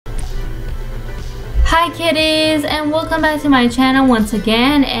Hi kitties, and welcome back to my channel once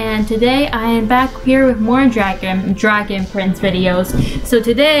again, and today I am back here with more Dragon Prince videos. So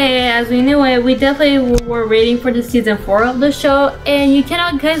today, as we knew it, we definitely were waiting for the season 4 of the show, and you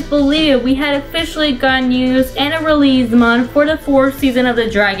cannot guys believe it, we had officially got news and a release month for the 4th season of the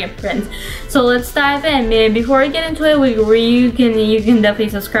Dragon Prince. So let's dive in. Before I get into it, you can definitely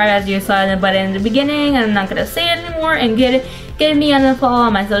subscribe as you saw the button in the beginning. I'm not gonna say it anymore, and get me on the follow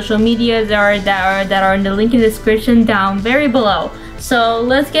on my social medias that are in the link in the description down very below. So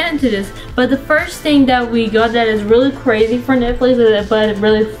let's get into this. But the first thing that we got that is really crazy for Netflix, but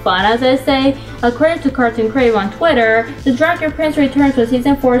really fun, as I say, according to Cartoon Crave on Twitter, the Dragon Prince returns for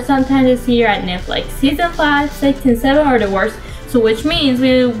season 4 sometime this year at Netflix. Season 5, 6, and 7 are the worst. So which means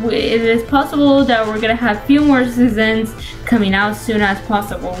it is possible that we're gonna have few more seasons coming out soon as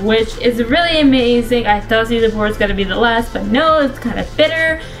possible, which is really amazing. I thought season 4 is gonna be the last, but no, it's kind of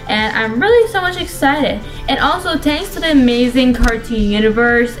bitter, and I'm really so much excited. And also thanks to the amazing Cartoon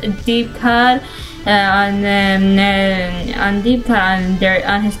Universe Deep Cut on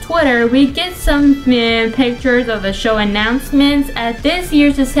his Twitter, we get some pictures of the show announcements at this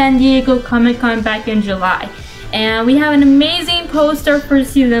year's San Diego Comic-Con back in July. And we have an amazing poster for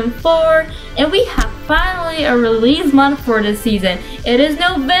season 4, and we have finally a release month for the season. It is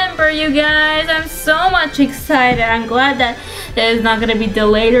November, you guys. I'm so much excited. I'm glad that it's not gonna be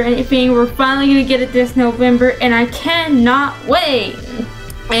delayed or anything. We're finally gonna get it this November, and I cannot wait.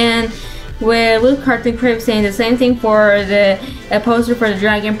 And with Cartoon Crib saying the same thing for the poster for the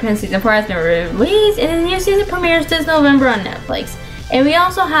Dragon Prince season 4 has been released, and the new season premieres this November on Netflix. And we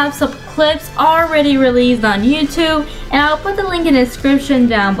also have some clips already released on YouTube, and I'll put the link in the description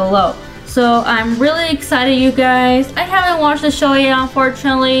down below. So I'm really excited, you guys. I haven't watched the show yet,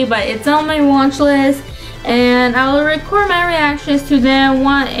 unfortunately, but it's on my watch list, and I will record my reactions to them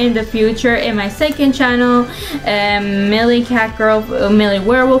one in the future in my second channel, Meli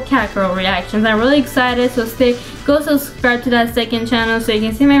Werewolf Cat Girl reactions. I'm really excited, so go subscribe to that second channel so you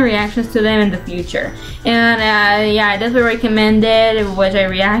can see my reactions to them in the future. And yeah, I definitely recommend it, which I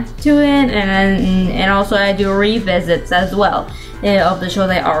react to it, and also I do revisits as well of the shows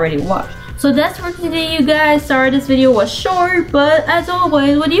I already watched. So that's for today, you guys. Sorry this video was short, but as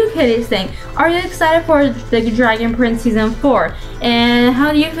always, what do you kitties think? Are you excited for the Dragon Prince season 4? And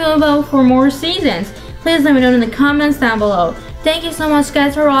how do you feel about for more seasons? Please let me know in the comments down below. Thank you so much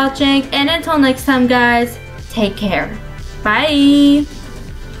guys for watching, and until next time guys, take care. Bye!